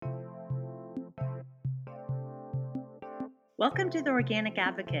Welcome to the Organic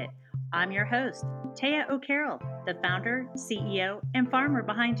Advocate. I'm your host, Taya O'Carroll, the founder, CEO, and farmer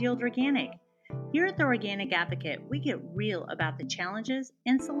behind Yield Organic. Here at the Organic Advocate, we get real about the challenges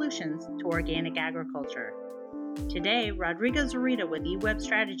and solutions to organic agriculture. Today, Rodrigo Zarita with eWeb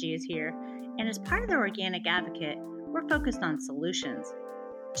Strategy is here, and as part of the Organic Advocate, we're focused on solutions.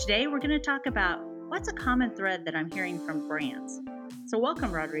 Today, we're going to talk about what's a common thread that I'm hearing from brands. So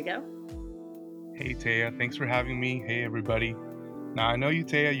welcome, Rodrigo. Hey Taya, thanks for having me. Hey everybody. Now I know you,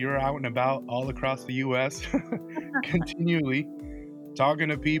 Taya, you're out and about all across the US continually talking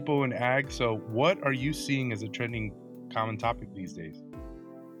to people in ag. So what are you seeing as a trending common topic these days?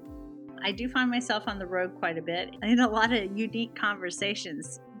 I do find myself on the road quite a bit in a lot of unique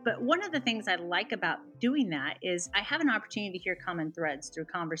conversations. But one of the things I like about doing that is I have an opportunity to hear common threads through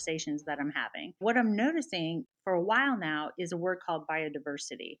conversations that I'm having. What I'm noticing for a while now is a word called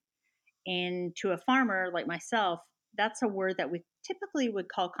biodiversity. And to a farmer like myself, that's a word that we typically would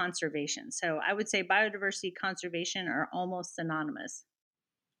call conservation. So I would say biodiversity, conservation are almost synonymous.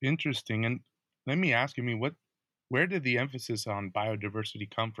 Interesting. And let me ask you, where did the emphasis on biodiversity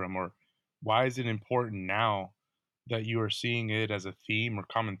come from, or why is it important now that you are seeing it as a theme or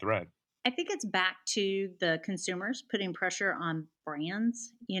common thread? I think it's back to the consumers putting pressure on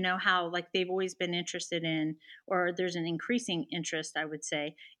brands. You know, how like they've always been interested in, or there's an increasing interest, I would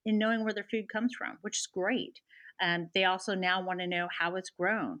say, in knowing where their food comes from, which is great. They also now want to know how it's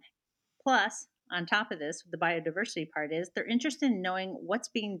grown. Plus, on top of this, the biodiversity part is they're interested in knowing what's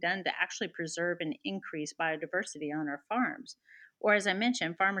being done to actually preserve and increase biodiversity on our farms. Or, as I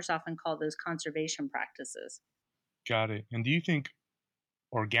mentioned, farmers often call those conservation practices. Got it. And do you think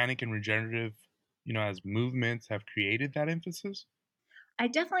organic and regenerative, as movements have created that emphasis? I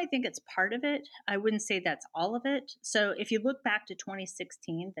definitely think it's part of it. I wouldn't say that's all of it. So, if you look back to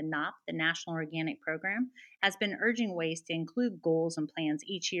 2016, the NOP, the National Organic Program, has been urging ways to include goals and plans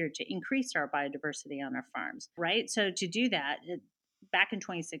each year to increase our biodiversity on our farms, right? So, to do that, back in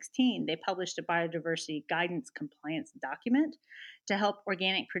 2016, they published a biodiversity guidance compliance document to help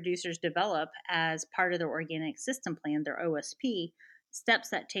organic producers develop, as part of their organic system plan, their OSP, steps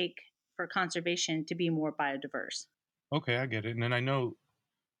that take for conservation to be more biodiverse. Okay, I get it. And then I know,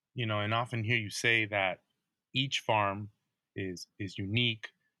 and often hear you say that each farm is unique,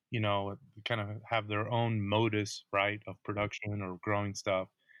 they kind of have their own modus, right, of production or growing stuff.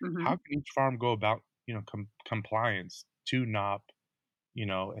 How Mhm. can each farm go about, compliance to NOP,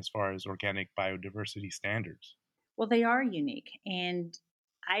 as far as organic biodiversity standards? Well, they are unique. And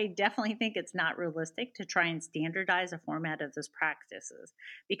I definitely think it's not realistic to try and standardize a format of those practices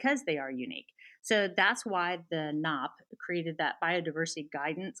because they are unique. So that's why the NOP created that biodiversity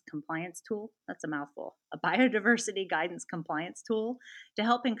guidance compliance tool. That's a mouthful. A biodiversity guidance compliance tool to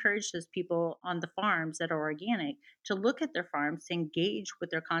help encourage those people on the farms that are organic to look at their farms, to engage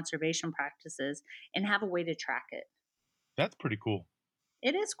with their conservation practices, and have a way to track it. That's pretty cool.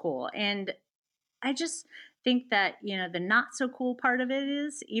 It is cool. And I just think that, the not so cool part of it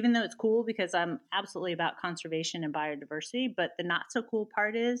is, even though it's cool because I'm absolutely about conservation and biodiversity, but the not so cool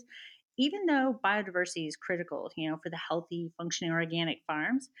part is, even though biodiversity is critical, for the healthy, functioning organic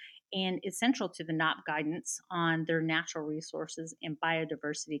farms and essential to the NOP guidance on their natural resources and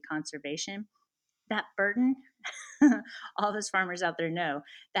biodiversity conservation, that burden, all those farmers out there know,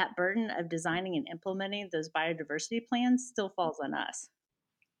 that burden of designing and implementing those biodiversity plans still falls on us.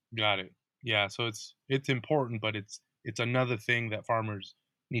 Got it. Yeah, so it's important, but it's another thing that farmers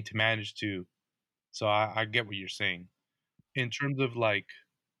need to manage too. So I get what you're saying. In terms of like,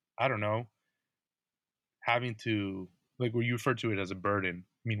 I don't know, having to, like, where you refer to it as a burden.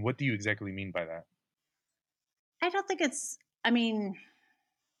 I mean, what do you exactly mean by that? I don't think it's, I mean,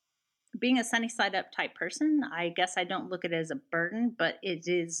 being a sunny side up type person, I guess I don't look at it as a burden, but it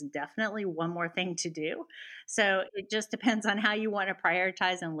is definitely one more thing to do. So it just depends on how you want to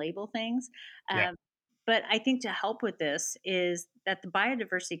prioritize and label things. Yeah. Um, but I think to help with this is that the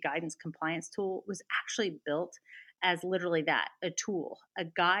biodiversity guidance compliance tool was actually built as literally that, a tool, a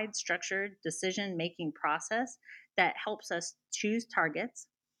guide structured decision making process that helps us choose targets,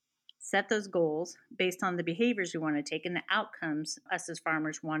 set those goals based on the behaviors we want to take and the outcomes us as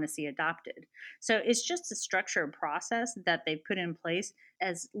farmers want to see adopted. So it's just a structured process that they put in place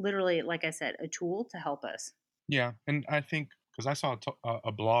as literally, like I said, a tool to help us. Yeah, and I think because I saw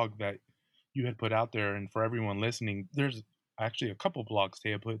a blog that you had put out there, and for everyone listening, there's actually a couple blogs they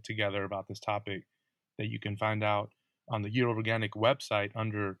had put together about this topic that you can find out on the Yield Organic website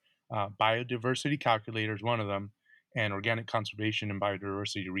under biodiversity calculators, one of them, and organic conservation and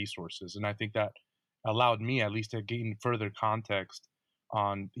biodiversity resources. And I think that allowed me at least to gain further context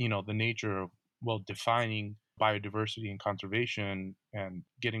on the nature of well, defining biodiversity and conservation and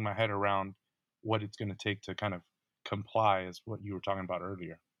getting my head around what it's going to take to kind of comply is what you were talking about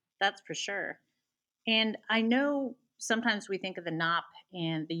earlier. That's for sure. And I know sometimes we think of the NOP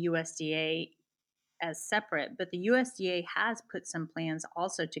and the USDA as separate, but the USDA has put some plans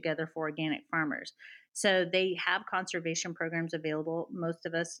also together for organic farmers. So they have conservation programs available. Most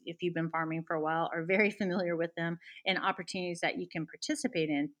of us, if you've been farming for a while, are very familiar with them and opportunities that you can participate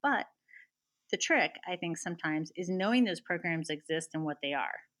in. But the trick, I think, sometimes is knowing those programs exist and what they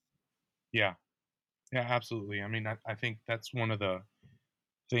are. Yeah, yeah, absolutely. I mean, I think that's one of the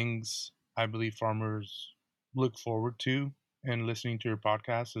things I believe farmers look forward to and listening to your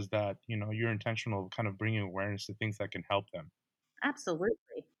podcast is that, you're intentional kind of bringing awareness to things that can help them.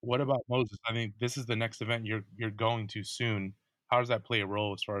 Absolutely. What about Moses? I think this is the next event you're going to soon. How does that play a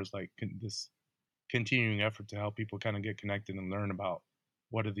role as far as like this continuing effort to help people kind of get connected and learn about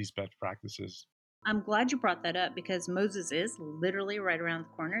what are these best practices? I'm glad you brought that up because Moses is literally right around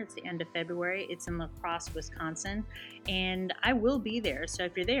the corner. It's the end of February. It's in La Crosse, Wisconsin, and I will be there. So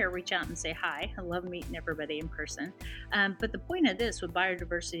if you're there, reach out and say hi. I love meeting everybody in person. But the point of this with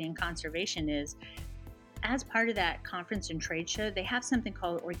biodiversity and conservation is as part of that conference and trade show, they have something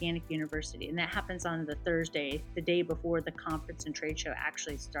called Organic University, and that happens on the Thursday, the day before the conference and trade show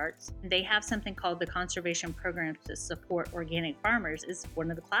actually starts. They have something called the Conservation Program to Support Organic Farmers, is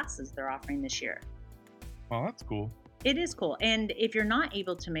one of the classes they're offering this year. Well, that's cool. It is cool. And if you're not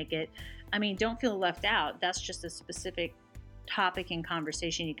able to make it, I mean, don't feel left out. That's just a specific topic and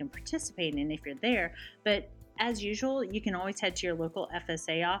conversation you can participate in if you're there. But as usual, you can always head to your local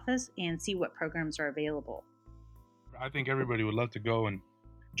FSA office and see what programs are available. I think everybody would love to go and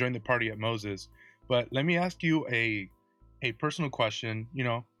join the party at Moses. But let me ask you a personal question,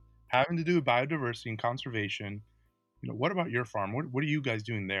 having to do with biodiversity and conservation. What about your farm? What are you guys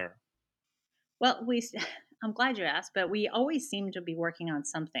doing there? Well, I'm glad you asked, but we always seem to be working on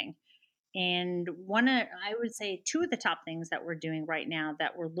something. And I would say two of the top things that we're doing right now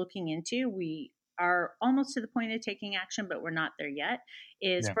that we're looking into, we are almost to the point of taking action, but we're not there yet.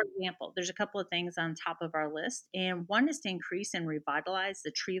 Is, Yeah. for example, there's a couple of things on top of our list. And one is to increase and revitalize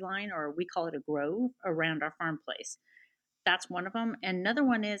the tree line, or we call it a grove, around our farm place. That's one of them. And another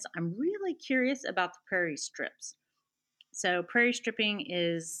one is I'm really curious about the prairie strips. So prairie stripping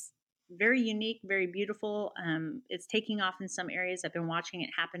is very unique, very beautiful. It's taking off in some areas. I've been watching it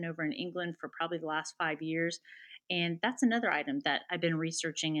happen over in England for probably the last 5 years. And that's another item that I've been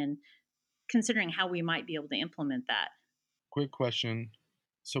researching and considering how we might be able to implement that. Quick question.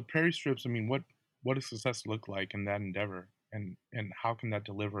 So prairie strips, I mean, what does success look like in that endeavor? And how can that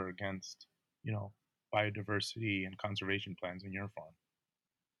deliver against, you know, biodiversity and conservation plans in your farm?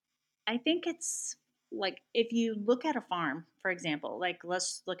 I think it's like if you look at a farm, for example, like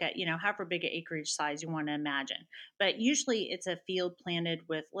let's look at, however big an acreage size you want to imagine. But usually it's a field planted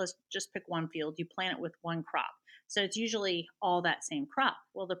with, let's just pick one field, you plant it with one crop. So it's usually all that same crop.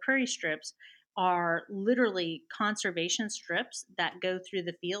 Well, the prairie strips are literally conservation strips that go through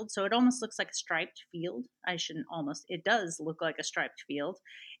the field. So it almost looks like a striped field. I shouldn't almost, it does look like a striped field.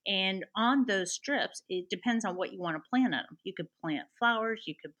 And on those strips, it depends on what you want to plant on them. You could plant flowers,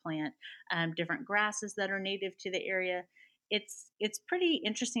 you could plant different grasses that are native to the area. It's pretty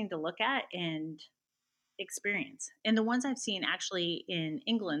interesting to look at and experience. And the ones I've seen actually in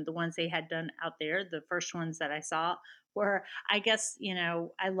England, the ones they had done out there, the first ones that I saw were, I guess,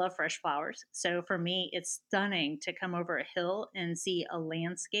 I love fresh flowers. So for me, it's stunning to come over a hill and see a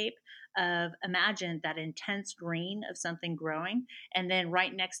landscape of, imagine that intense green of something growing. And then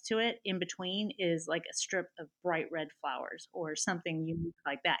right next to it, in between, is like a strip of bright red flowers or something unique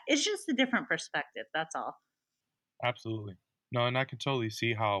like that. It's just a different perspective. That's all. Absolutely. No, and I can totally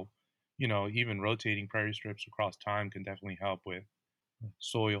see how, even rotating prairie strips across time can definitely help with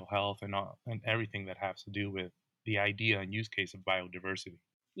soil health and everything that has to do with the idea and use case of biodiversity.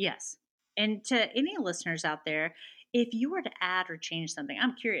 Yes. And to any listeners out there, if you were to add or change something,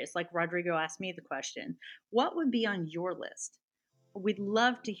 I'm curious, like Rodrigo asked me the question, what would be on your list? We'd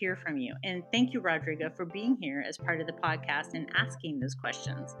love to hear from you. And thank you, Rodrigo, for being here as part of the podcast and asking those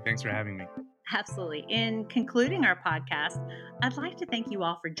questions. Thanks for having me. Absolutely. In concluding our podcast, I'd like to thank you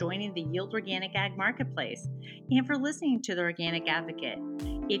all for joining the Yield Organic Ag Marketplace and for listening to the Organic Advocate.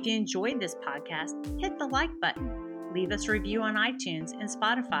 If you enjoyed this podcast, hit the like button, leave us a review on iTunes and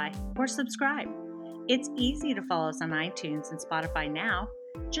Spotify, or subscribe. It's easy to follow us on iTunes and Spotify now.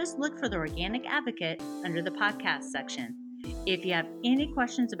 Just look for the Organic Advocate under the podcast section. If you have any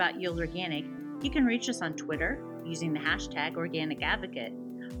questions about Yield Organic, you can reach us on Twitter using the hashtag Organic Advocate.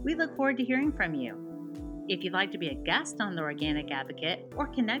 We look forward to hearing from you. If you'd like to be a guest on The Organic Advocate or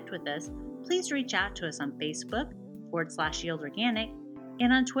connect with us, please reach out to us on Facebook /Yield Organic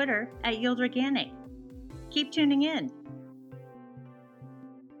and on Twitter @Yield Organic. Keep tuning in.